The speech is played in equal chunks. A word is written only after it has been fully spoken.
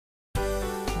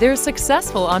They're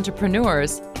successful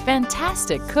entrepreneurs,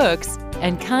 fantastic cooks,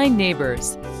 and kind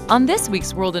neighbors. On this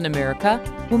week's World in America,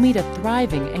 we'll meet a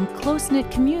thriving and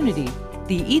close-knit community,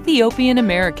 the Ethiopian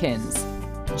Americans.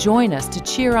 Join us to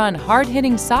cheer on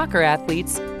hard-hitting soccer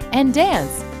athletes and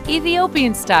dance,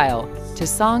 Ethiopian style, to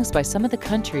songs by some of the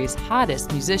country's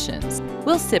hottest musicians.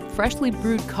 We'll sip freshly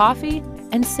brewed coffee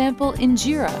and sample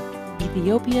injera,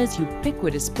 Ethiopia's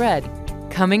ubiquitous bread.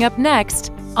 Coming up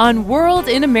next on World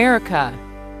in America.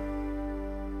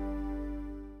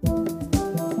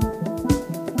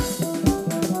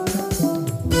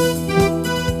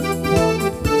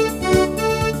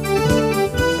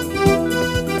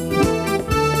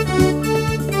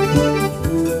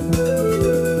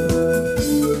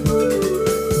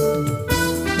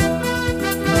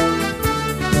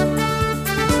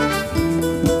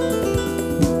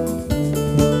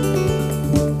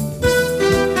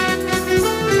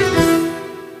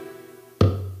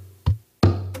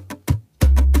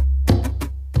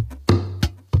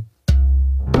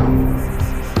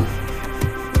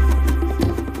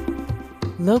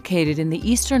 Located in the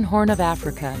eastern Horn of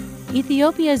Africa,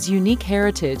 Ethiopia's unique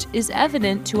heritage is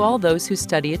evident to all those who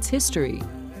study its history.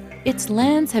 Its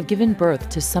lands have given birth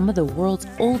to some of the world's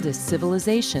oldest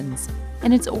civilizations,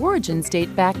 and its origins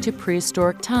date back to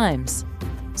prehistoric times.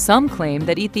 Some claim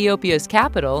that Ethiopia's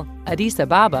capital, Addis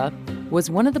Ababa, was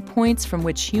one of the points from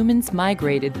which humans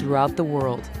migrated throughout the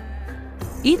world.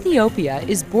 Ethiopia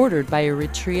is bordered by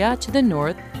Eritrea to the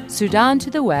north, Sudan to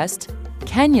the west,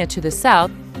 Kenya to the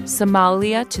south,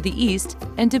 Somalia to the east,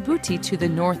 and Djibouti to the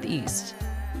northeast.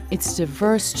 Its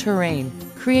diverse terrain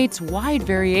creates wide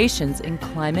variations in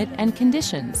climate and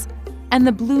conditions, and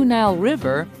the Blue Nile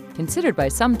River, considered by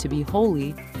some to be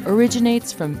holy,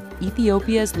 originates from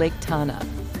Ethiopia's Lake Tana.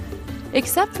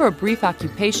 Except for a brief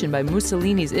occupation by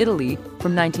Mussolini's Italy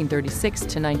from 1936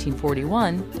 to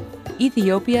 1941,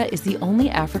 Ethiopia is the only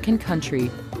African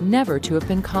country never to have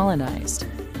been colonized.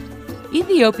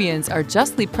 Ethiopians are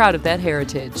justly proud of that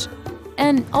heritage.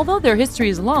 And although their history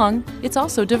is long, it's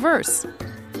also diverse.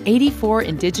 84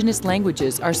 indigenous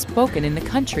languages are spoken in the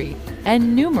country,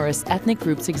 and numerous ethnic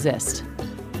groups exist.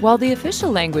 While the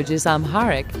official language is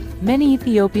Amharic, many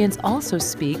Ethiopians also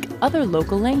speak other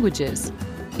local languages.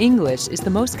 English is the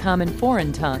most common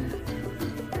foreign tongue.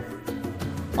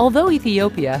 Although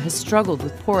Ethiopia has struggled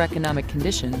with poor economic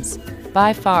conditions,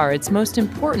 by far its most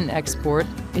important export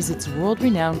is its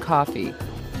world-renowned coffee.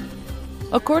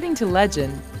 According to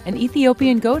legend, an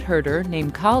Ethiopian goat herder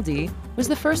named Kaldi was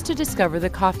the first to discover the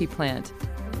coffee plant.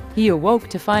 He awoke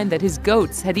to find that his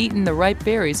goats had eaten the ripe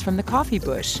berries from the coffee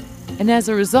bush, and as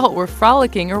a result were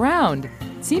frolicking around,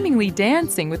 seemingly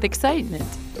dancing with excitement.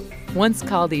 Once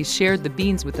Kaldi shared the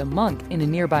beans with a monk in a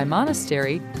nearby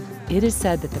monastery, it is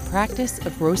said that the practice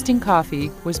of roasting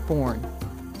coffee was born.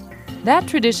 That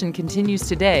tradition continues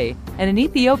today, and an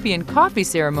Ethiopian coffee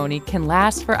ceremony can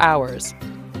last for hours.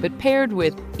 But paired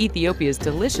with Ethiopia's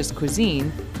delicious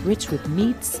cuisine, rich with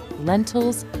meats,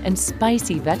 lentils, and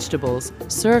spicy vegetables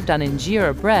served on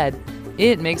injera bread,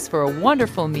 it makes for a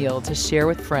wonderful meal to share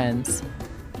with friends.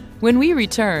 When we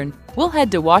return, we'll head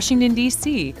to Washington,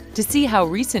 D.C. to see how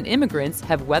recent immigrants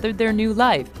have weathered their new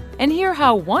life and hear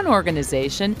how one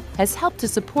organization has helped to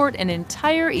support an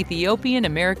entire Ethiopian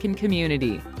American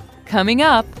community. Coming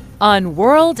up on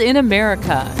World in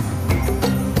America.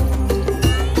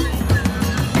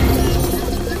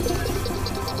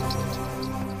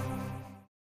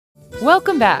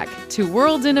 Welcome back to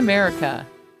World in America.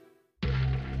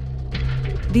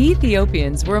 The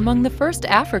Ethiopians were among the first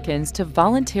Africans to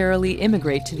voluntarily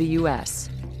immigrate to the U.S.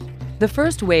 The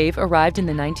first wave arrived in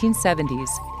the 1970s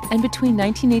and between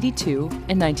 1982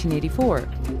 and 1984.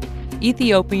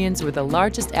 Ethiopians were the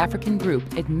largest African group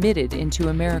admitted into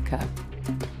America.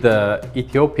 The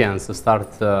Ethiopians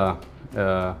start,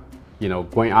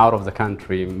 going out of the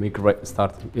country,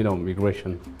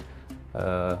 migration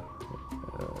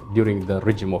during the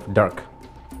regime of Dirk,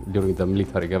 during the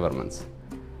military governments,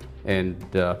 and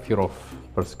fear of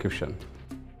persecution.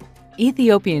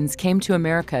 Ethiopians came to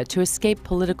America to escape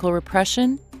political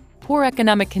repression, poor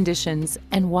economic conditions,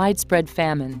 and widespread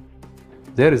famine.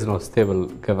 There is no stable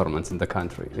government in the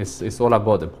country. It's all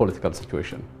about the political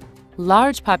situation.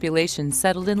 Large populations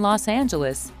settled in Los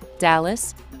Angeles,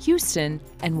 Dallas, Houston,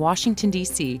 and Washington,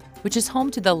 D.C., which is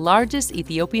home to the largest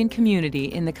Ethiopian community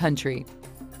in the country.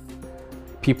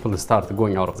 People start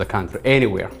going out of the country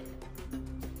anywhere,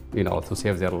 to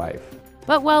save their life.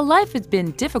 But while life has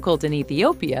been difficult in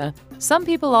Ethiopia, some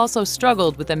people also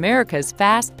struggled with America's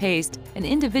fast-paced and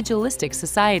individualistic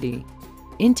society.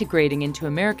 Integrating into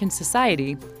American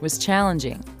society was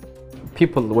challenging.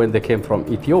 People, when they came from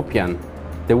Ethiopian,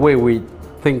 the way we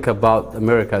think about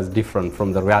America as different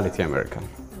from the reality American,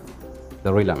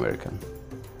 the real American.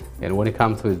 And when it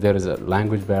comes to it, there is a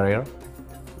language barrier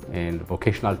and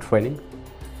vocational training.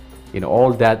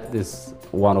 All that is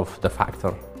one of the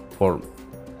factors for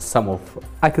some of,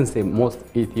 I can say most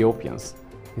Ethiopians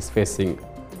is facing,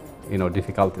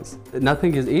 difficulties.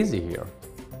 Nothing is easy here.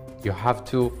 You have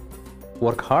to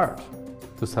work hard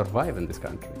to survive in this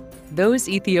country. Those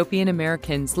Ethiopian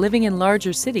Americans living in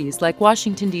larger cities like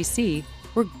Washington, D.C.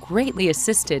 were greatly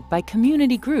assisted by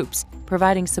community groups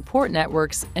providing support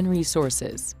networks and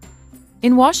resources.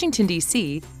 In Washington,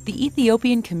 D.C., the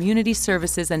Ethiopian Community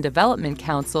Services and Development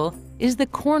Council is the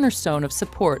cornerstone of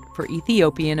support for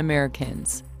Ethiopian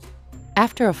Americans.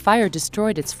 After a fire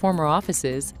destroyed its former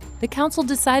offices, the council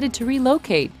decided to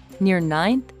relocate near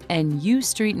 9th and U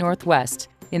Street Northwest,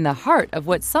 in the heart of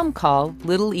what some call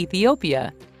Little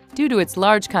Ethiopia, due to its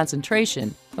large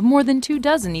concentration of more than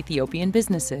 24 Ethiopian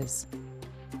businesses.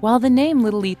 While the name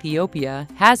Little Ethiopia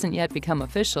hasn't yet become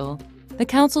official, the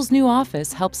council's new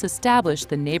office helps establish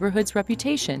the neighborhood's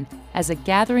reputation as a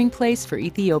gathering place for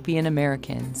Ethiopian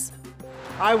Americans.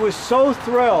 I was so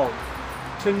thrilled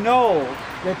to know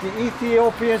that the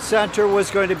Ethiopian Center was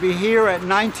going to be here at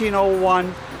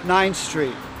 1901 9th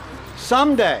Street.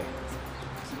 Someday,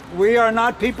 we are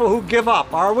not people who give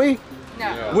up, are we?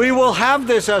 No. We will have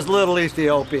this as Little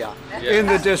Ethiopia in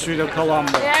the District of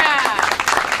Columbia. Yeah.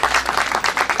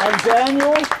 And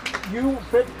Daniel, you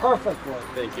fit perfectly.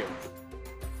 Thank you.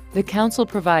 The council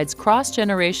provides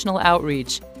cross-generational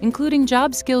outreach, including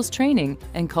job skills training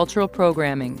and cultural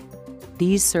programming.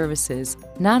 These services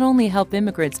not only help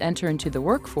immigrants enter into the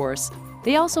workforce,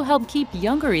 they also help keep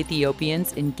younger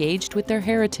Ethiopians engaged with their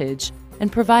heritage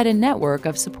and provide a network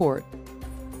of support.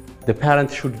 The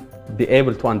parents should be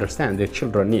able to understand their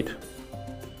children's need.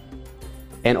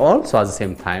 And also at the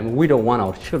same time, we don't want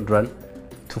our children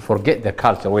to forget their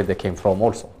culture, where they came from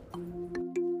also.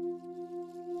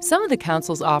 Some of the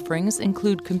council's offerings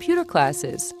include computer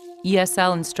classes,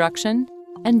 ESL instruction,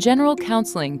 and general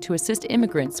counseling to assist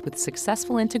immigrants with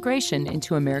successful integration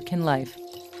into American life.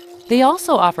 They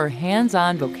also offer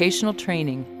hands-on vocational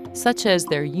training, such as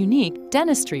their unique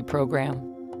dentistry program.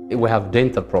 We have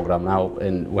dental program now,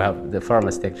 and we have the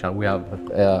pharmacy technician, we have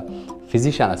a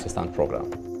physician assistant program.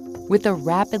 With a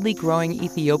rapidly growing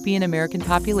Ethiopian American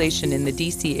population in the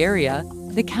DC area,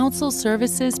 the council's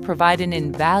services provide an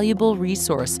invaluable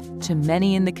resource to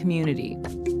many in the community.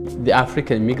 The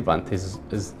African immigrant is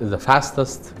the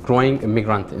fastest growing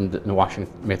immigrant in the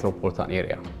Washington metropolitan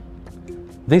area.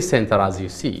 This center, as you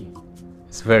see,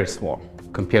 is very small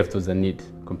compared to the need,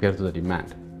 compared to the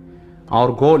demand.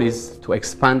 Our goal is to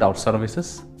expand our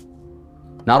services,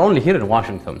 not only here in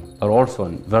Washington, but also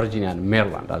in Virginia and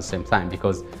Maryland at the same time,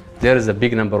 because there is a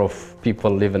big number of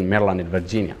people live in Maryland and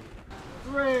Virginia.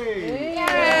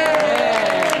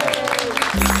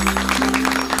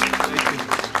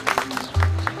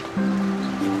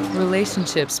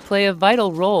 Relationships play a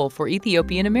vital role for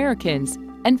Ethiopian Americans,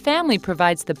 and family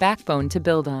provides the backbone to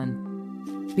build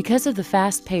on. Because of the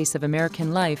fast pace of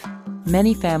American life,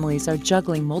 many families are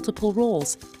juggling multiple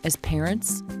roles as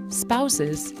parents,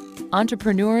 spouses,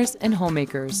 entrepreneurs, and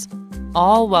homemakers,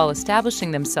 all while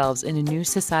establishing themselves in a new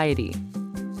society.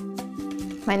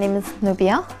 My name is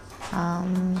Nubia.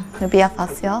 Nubia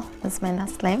Fasil is my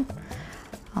last name.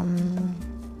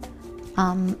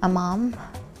 I'm a mom,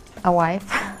 a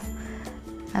wife,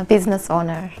 a business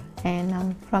owner, and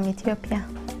I'm from Ethiopia.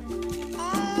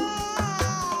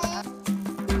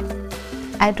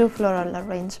 I do floral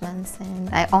arrangements and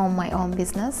I own my own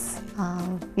business.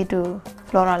 We do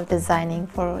floral designing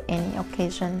for any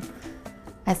occasion.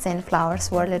 I send flowers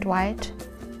worldwide.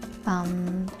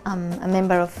 I'm a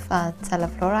member of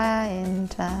Teleflora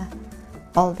and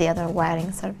all the other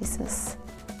wiring services.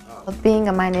 Being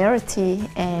a minority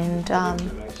and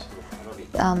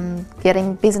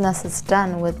getting businesses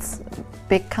done with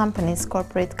big companies,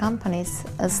 corporate companies,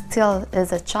 still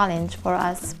is a challenge for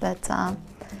us, but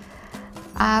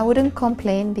I wouldn't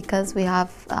complain because we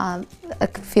have a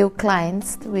few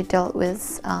clients we dealt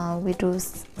with. We do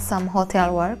some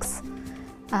hotel works,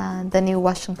 the new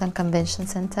Washington Convention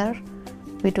Center.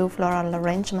 We do floral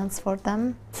arrangements for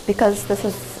them. Because this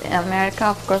is America,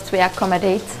 of course, we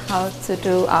accommodate how to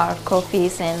do our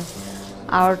coffees and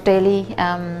our daily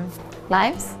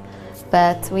lives.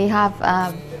 But we have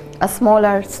a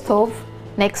smaller stove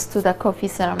next to the coffee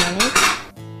ceremony.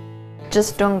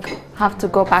 Just don't have to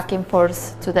go back and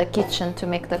forth to the kitchen to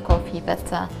make the coffee, but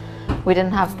we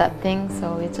didn't have that thing,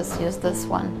 so we just used this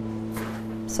one.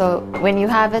 So when you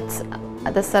have it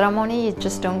at the ceremony, you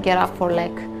just don't get up for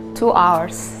like 2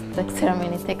 hours. The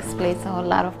ceremony takes place, a whole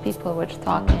lot of people were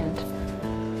talking.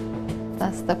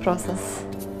 that's the process.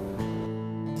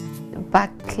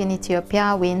 Back in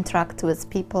Ethiopia, we interact with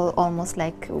people almost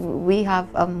like we have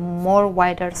a more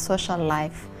wider social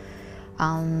life.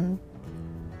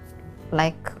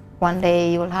 Like one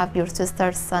day you will have your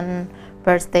sister's son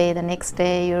birthday, the next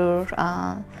day you're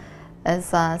is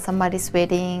somebody's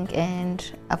wedding and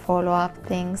a follow-up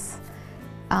things.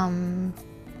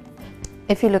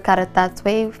 If you look at it that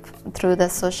way, through the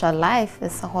social life,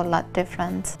 it's a whole lot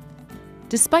different.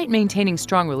 Despite maintaining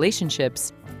strong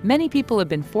relationships, many people have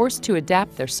been forced to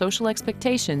adapt their social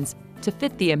expectations to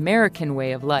fit the American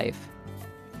way of life.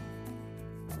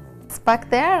 Back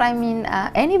there, I mean,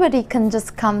 anybody can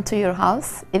just come to your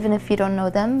house, even if you don't know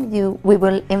them. We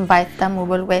will invite them, we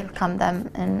will welcome them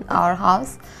in our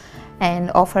house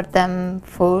and offer them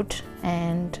food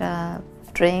and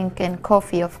drink and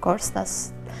coffee, of course.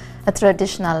 That's a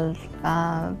traditional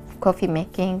coffee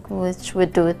making, which we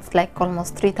do it like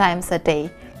almost 3 times a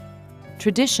day.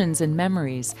 Traditions and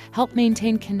memories help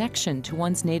maintain connection to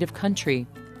one's native country,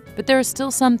 but there are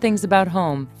still some things about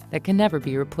home that can never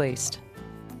be replaced.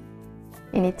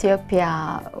 In Ethiopia,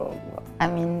 I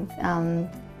mean,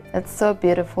 it's so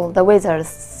beautiful. The weather is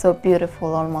so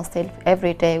beautiful almost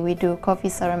every day. We do coffee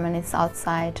ceremonies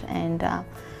outside, and a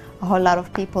whole lot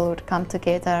of people would come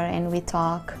together and we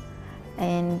talk.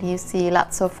 And you see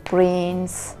lots of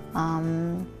greens,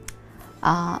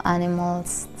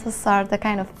 animals. Those are the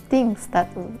kind of things that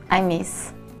I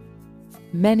miss.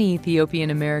 Many Ethiopian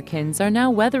Americans are now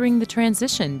weathering the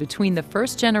transition between the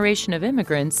first generation of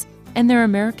immigrants and their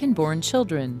American-born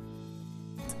children.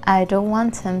 I don't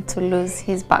want him to lose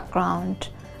his background.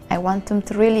 I want him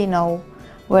to really know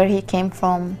where he came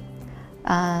from,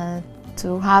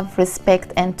 to have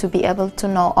respect and to be able to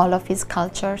know all of his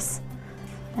cultures.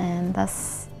 And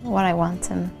that's what I want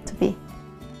him to be.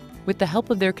 With the help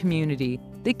of their community,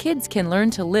 the kids can learn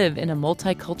to live in a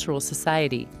multicultural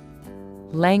society.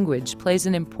 Language plays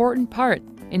an important part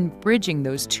in bridging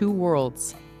those two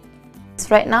worlds.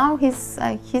 Right now, he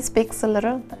speaks a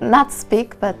little, not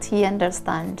speak, but he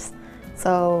understands.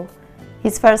 So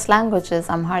his first language is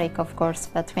Amharic, of course,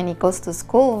 but when he goes to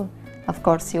school, of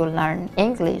course, he will learn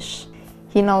English.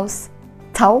 He knows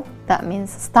tau, that means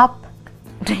stop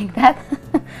doing that.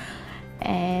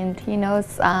 And he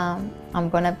knows I'm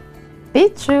gonna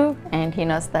beat you, and he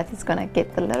knows that he's gonna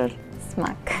get the little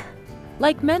smack.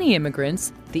 Like many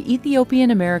immigrants, the Ethiopian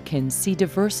Americans see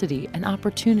diversity and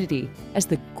opportunity as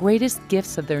the greatest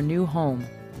gifts of their new home.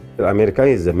 America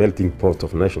is a melting pot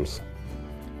of nations.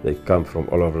 They come from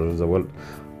all over the world.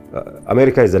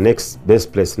 America is the next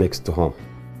best place next to home.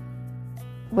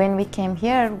 When we came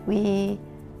here, we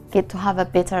get to have a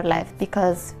better life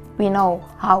because we know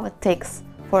how it takes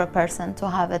for a person to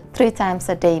have a 3 times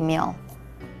a day meal.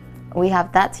 We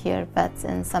have that here, but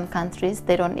in some countries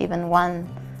they don't even want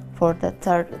for the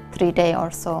 3 day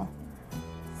or so.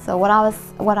 So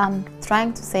what I'm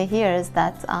trying to say here is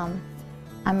that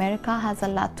America has a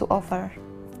lot to offer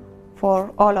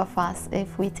for all of us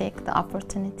if we take the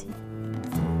opportunity.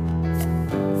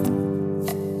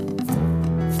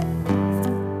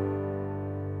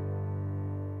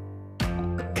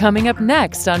 Coming up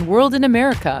next on World in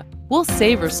America, we'll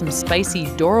savor some spicy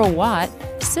Doro Wat,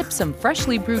 sip some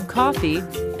freshly brewed coffee,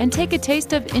 and take a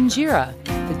taste of injera,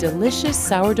 the delicious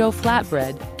sourdough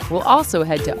flatbread. We'll also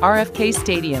head to RFK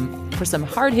Stadium for some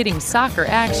hard-hitting soccer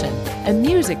action and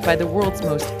music by the world's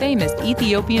most famous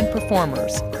Ethiopian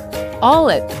performers. All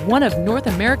at one of North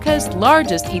America's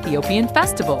largest Ethiopian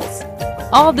festivals.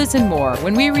 All this and more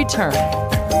when we return.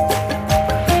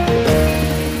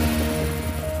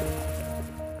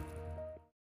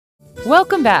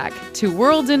 Welcome back to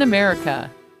World in America.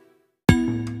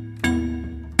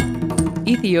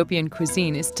 Ethiopian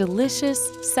cuisine is delicious,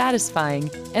 satisfying,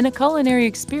 and a culinary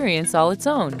experience all its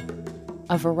own.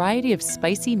 A variety of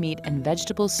spicy meat and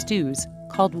vegetable stews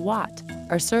called wat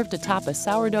are served atop a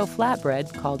sourdough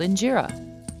flatbread called injera.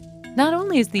 Not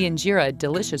only is the injera a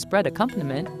delicious bread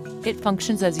accompaniment, it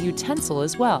functions as a utensil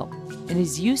as well and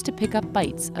is used to pick up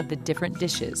bites of the different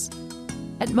dishes.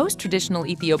 At most traditional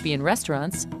Ethiopian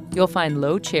restaurants, you'll find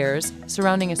low chairs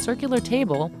surrounding a circular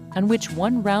table on which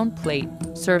one round plate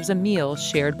serves a meal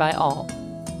shared by all.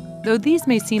 Though these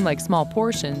may seem like small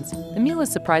portions, the meal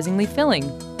is surprisingly filling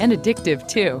and addictive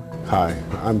too. Hi,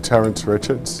 I'm Terrence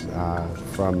Richards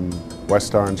from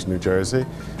West Orange, New Jersey,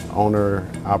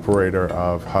 owner-operator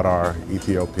of Harar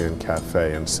Ethiopian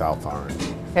Cafe in South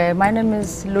Orange. My name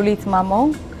is Lulit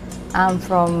Mamo. I'm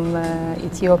from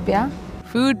Ethiopia.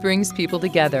 Food brings people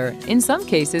together, in some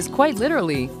cases quite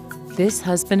literally. This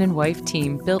husband and wife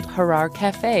team built Harar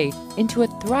Cafe into a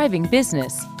thriving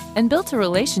business and built a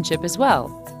relationship as well.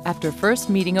 after first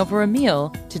meeting over a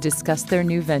meal to discuss their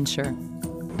new venture.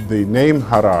 The name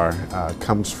Harar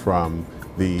comes from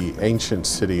the ancient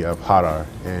city of Harar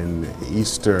in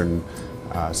eastern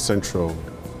central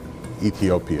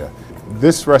Ethiopia.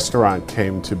 This restaurant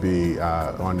came to be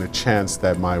on the chance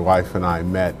that my wife and I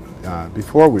met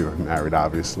before we were married,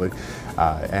 obviously,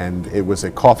 and it was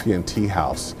a coffee and tea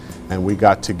house, and we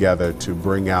got together to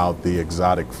bring out the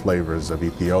exotic flavors of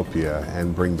Ethiopia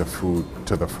and bring the food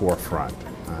to the forefront,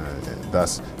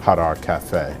 thus Harar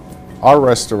Cafe. Our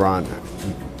restaurant,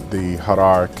 the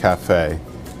Harar Cafe,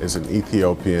 is an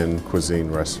Ethiopian cuisine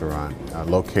restaurant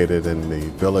located in the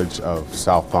village of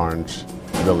South Orange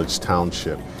Village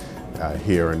Township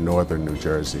here in northern New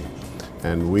Jersey.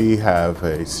 And we have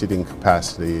a seating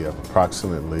capacity of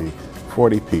approximately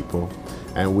 40 people,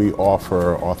 and we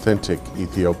offer authentic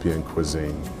Ethiopian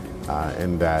cuisine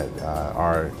in that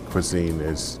our cuisine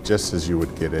is just as you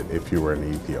would get it if you were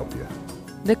in Ethiopia.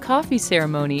 The coffee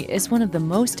ceremony is one of the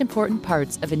most important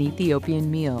parts of an Ethiopian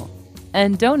meal.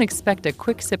 And don't expect a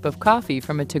quick sip of coffee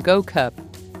from a to-go cup.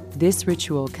 This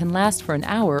ritual can last for an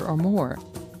hour or more.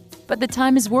 But the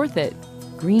time is worth it.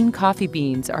 Green coffee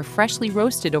beans are freshly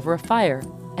roasted over a fire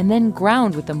and then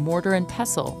ground with a mortar and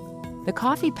pestle. The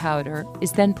coffee powder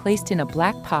is then placed in a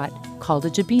black pot called a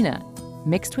jabina,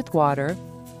 mixed with water,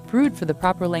 brewed for the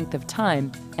proper length of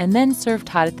time, and then served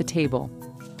hot at the table.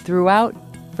 Throughout,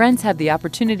 friends have the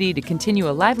opportunity to continue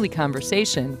a lively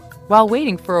conversation while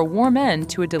waiting for a warm end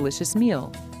to a delicious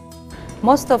meal. From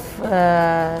most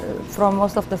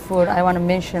of the food, I want to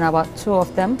mention about two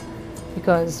of them,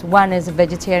 because one is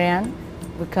vegetarian,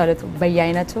 we call it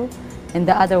bayainatu, and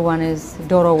the other one is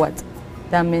doro wat,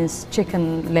 that means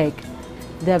chicken leg.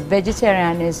 The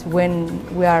vegetarian is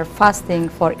when we are fasting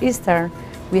for Easter,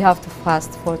 we have to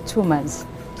fast for 2 months.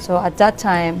 So at that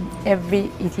time,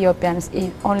 every Ethiopian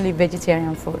eat only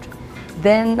vegetarian food.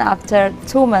 Then after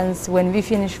 2 months, when we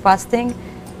finish fasting,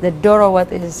 the doro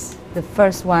wat is the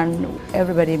first one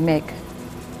everybody make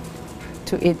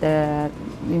to eat the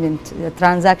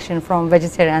transaction from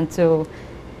vegetarian to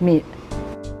meat.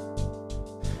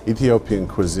 Ethiopian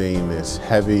cuisine is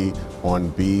heavy on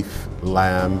beef,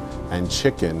 lamb, and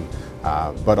chicken,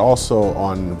 but also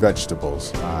on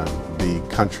vegetables. The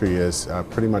country is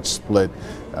pretty much split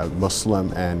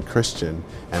Muslim and Christian,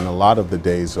 and a lot of the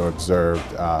days are observed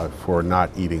for not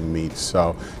eating meat.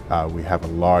 So we have a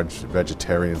large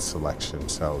vegetarian selection,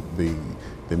 so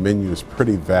the menu is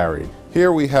pretty varied.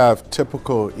 Here we have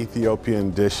typical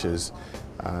Ethiopian dishes.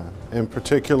 In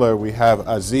particular, we have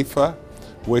azifa,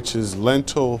 which is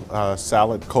lentil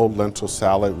salad, cold lentil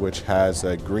salad, which has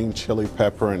a green chili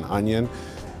pepper and onion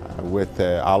with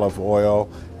olive oil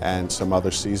and some other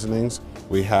seasonings.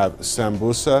 We have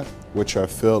sambusa, which are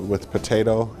filled with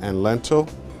potato and lentil.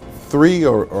 3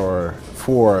 or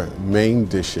 4 main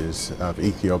dishes of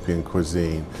Ethiopian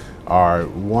cuisine are,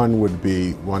 one would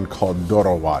be one called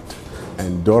doro wat,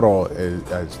 and doro is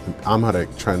the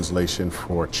Amharic translation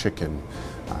for chicken.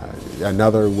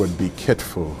 Another would be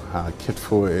kitfu.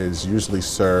 Kitfu is usually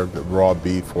served raw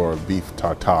beef or beef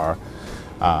tartare.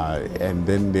 And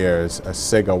then there's a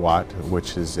segawat,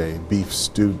 which is a beef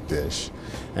stewed dish.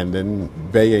 And then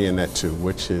beyenetu,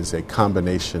 which is a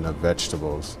combination of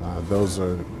vegetables. Those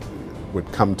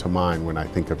would come to mind when I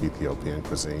think of Ethiopian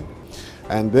cuisine.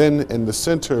 And then in the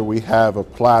center we have a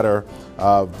platter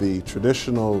of the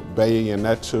traditional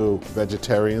beyenetu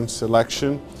vegetarian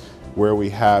selection, where we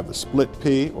have split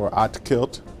pea or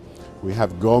atkilt. We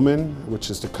have gomen, which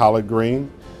is the collard green.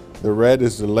 The red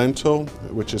is the lentil,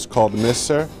 which is called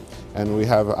misir. And we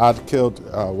have atkilt,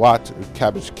 wat,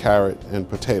 cabbage, carrot, and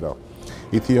potato.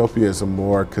 Ethiopia is a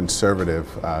more conservative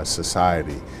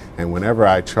society. And whenever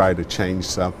I try to change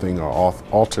something or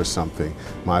alter something,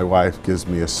 my wife gives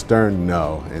me a stern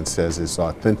no and says it's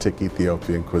authentic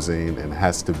Ethiopian cuisine and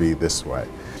has to be this way.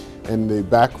 In the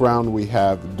background we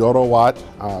have doro wat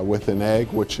with an egg,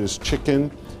 which is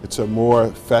chicken. It's a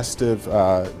more festive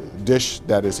dish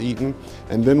that is eaten.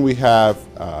 And then we have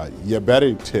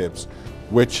yaberi tips,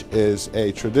 which is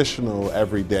a traditional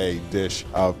everyday dish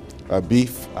of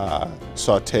beef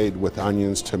sauteed with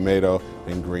onions, tomato,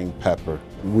 and green pepper.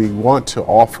 We want to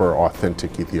offer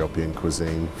authentic Ethiopian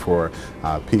cuisine for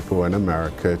people in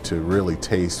America to really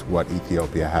taste what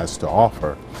Ethiopia has to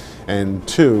offer. And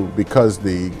 2, because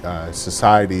the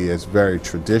society is very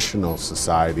traditional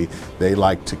society, they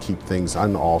like to keep things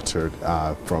unaltered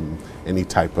from any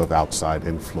type of outside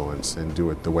influence and do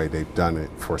it the way they've done it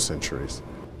for centuries.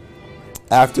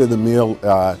 After the meal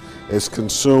is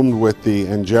consumed with the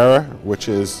injera, which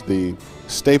is the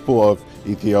staple of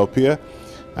Ethiopia,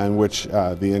 and which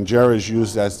the injera is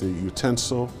used as the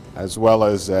utensil as well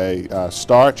as a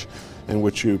starch. in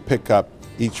which you pick up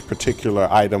each particular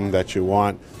item that you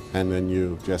want, and then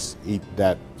you just eat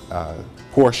that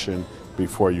portion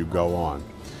before you go on.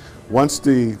 Once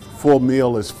the full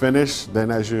meal is finished,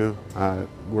 then as you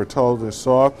were told and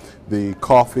saw, the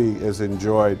coffee is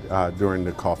enjoyed during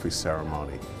the coffee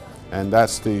ceremony. And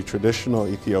that's the traditional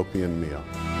Ethiopian meal.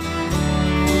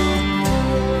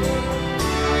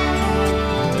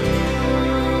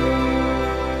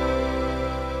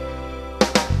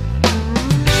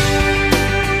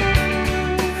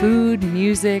 Food,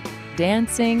 music,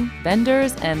 dancing,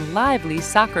 vendors, and lively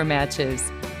soccer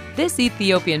matches. This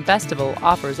Ethiopian festival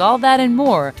offers all that and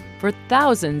more for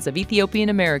thousands of Ethiopian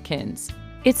Americans.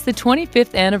 It's the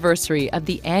 25th anniversary of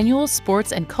the annual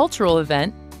sports and cultural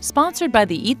event sponsored by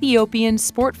the Ethiopian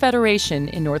Sport Federation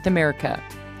in North America,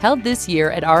 held this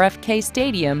year at RFK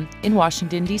Stadium in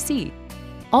Washington, D.C.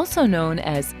 Also known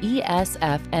as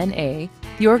ESFNA,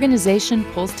 the organization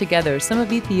pulls together some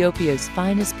of Ethiopia's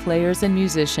finest players and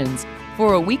musicians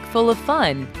for a week full of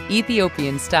fun,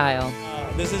 Ethiopian style.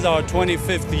 This is our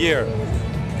 25th year.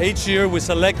 Each year we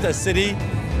select a city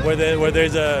where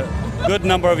there's a good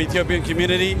number of Ethiopian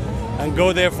community and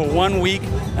go there for 1 week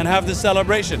and have the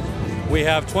celebration. We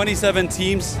have 27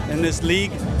 teams in this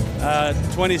league,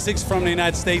 26 from the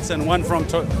United States and 1 from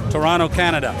Toronto,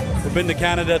 Canada. We've been to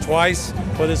Canada twice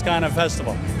for this kind of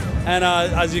festival. And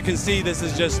as you can see, this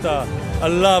is just a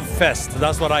love fest.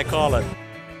 That's what I call it.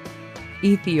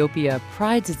 Ethiopia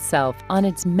prides itself on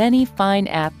its many fine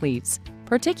athletes,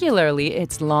 particularly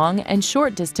its long and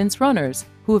short distance runners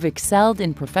who have excelled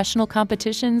in professional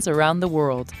competitions around the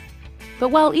world. But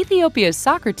while Ethiopia's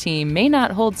soccer team may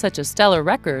not hold such a stellar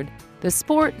record, the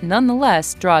sport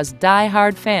nonetheless draws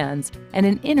die-hard fans and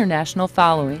an international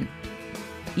following.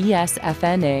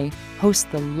 ESFNA hosts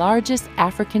the largest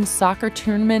African soccer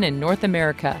tournament in North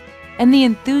America, and the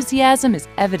enthusiasm is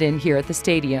evident here at the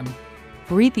stadium.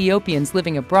 For Ethiopians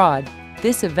living abroad,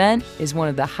 this event is one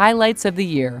of the highlights of the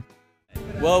year.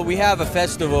 Well, we have a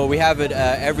festival. We have it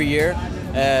every year.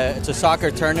 It's a soccer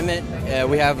tournament.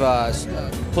 We have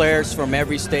players from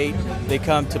every state. They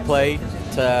come to play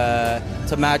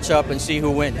to match up and see who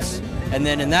wins. And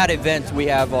then in that event, we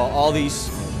have all these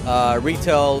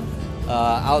retail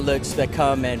outlets that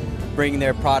come and bring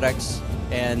their products,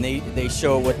 and they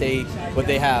show what they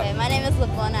have. Okay, my name is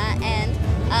Lapona, and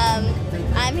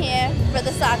I'm here for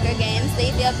the soccer games, the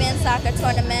Ethiopian soccer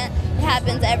tournament. It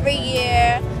happens every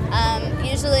year.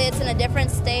 Usually it's in a different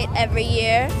state every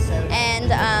year,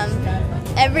 and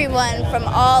everyone from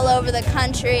all over the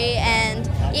country, and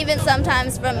even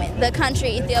sometimes from the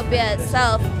country Ethiopia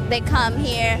itself, they come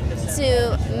here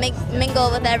to mingle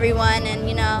with everyone and,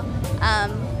 you know,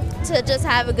 to just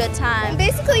have a good time.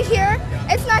 Basically here,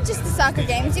 it's not just the soccer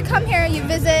games. You come here, you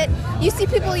visit, you see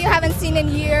people you haven't seen in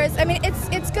years. I mean,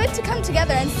 it's good to come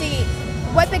together and see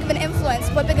what big of an influence,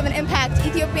 what big of an impact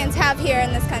Ethiopians have here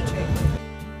in this country.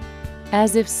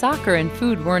 As if soccer and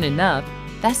food weren't enough,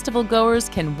 festival goers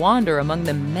can wander among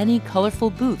the many colorful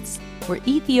booths where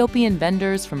Ethiopian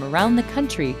vendors from around the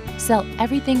country sell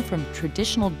everything from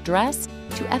traditional dress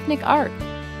to ethnic art.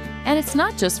 And it's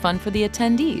not just fun for the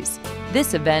attendees.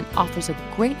 This event offers a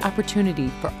great opportunity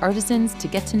for artisans to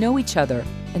get to know each other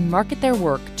and market their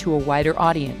work to a wider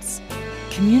audience.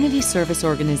 Community service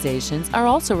organizations are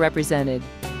also represented,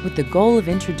 with the goal of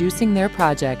introducing their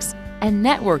projects and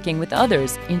networking with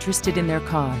others interested in their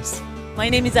cause. My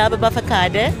name is Ababa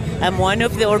Fakade. I'm one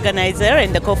of the organizers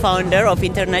and the co-founder of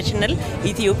International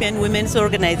Ethiopian Women's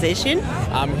Organization.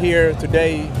 I'm here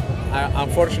today.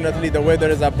 Unfortunately, the weather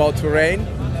is about to rain,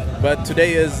 but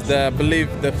today is, I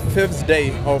believe, the 5th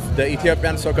day of the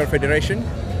Ethiopian Soccer Federation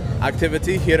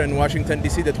activity here in Washington,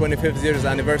 D.C., the 25th year's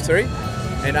anniversary.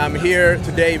 And I'm here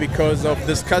today because of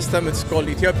this custom. It's called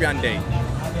Ethiopian Day.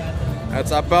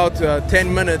 It's about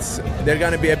 10 minutes. There's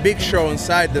going to be a big show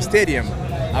inside the stadium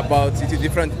about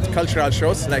different cultural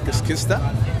shows like Skista.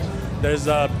 There's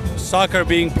soccer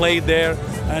being played there,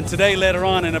 and today later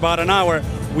on in about an hour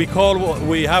we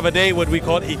have a day what we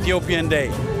call Ethiopian Day,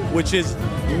 which is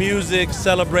music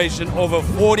celebration. Over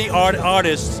 40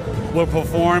 artists will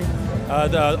perform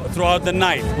throughout the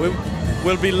night.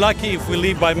 We'll be lucky if we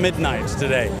leave by midnight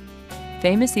today.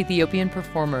 Famous Ethiopian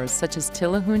performers such as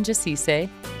Tilahun Jasise,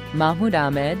 Mahmoud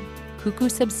Ahmed, Kuku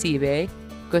Sebsibe,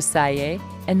 Gosaye,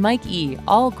 and Mike E.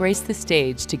 all grace the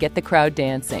stage to get the crowd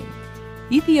dancing.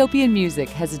 Ethiopian music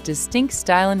has a distinct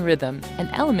style and rhythm, and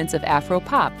elements of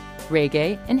Afro-pop,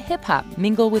 reggae, and hip-hop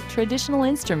mingle with traditional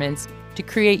instruments to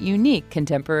create unique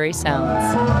contemporary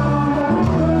sounds.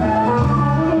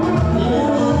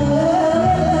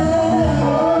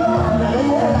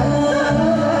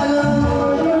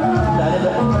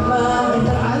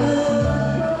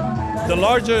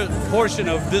 larger portion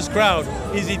of this crowd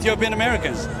is Ethiopian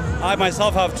Americans. I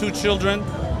myself have 2 children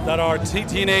that are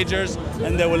teenagers,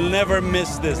 and they will never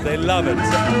miss this. They love it.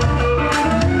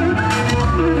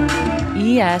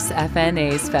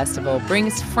 ESFNA's festival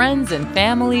brings friends and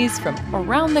families from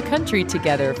around the country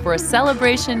together for a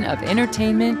celebration of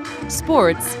entertainment,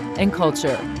 sports, and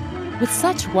culture. With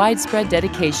such widespread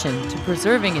dedication to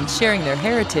preserving and sharing their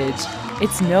heritage,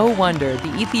 it's no wonder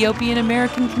the Ethiopian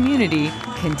American community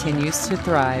continues to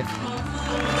thrive.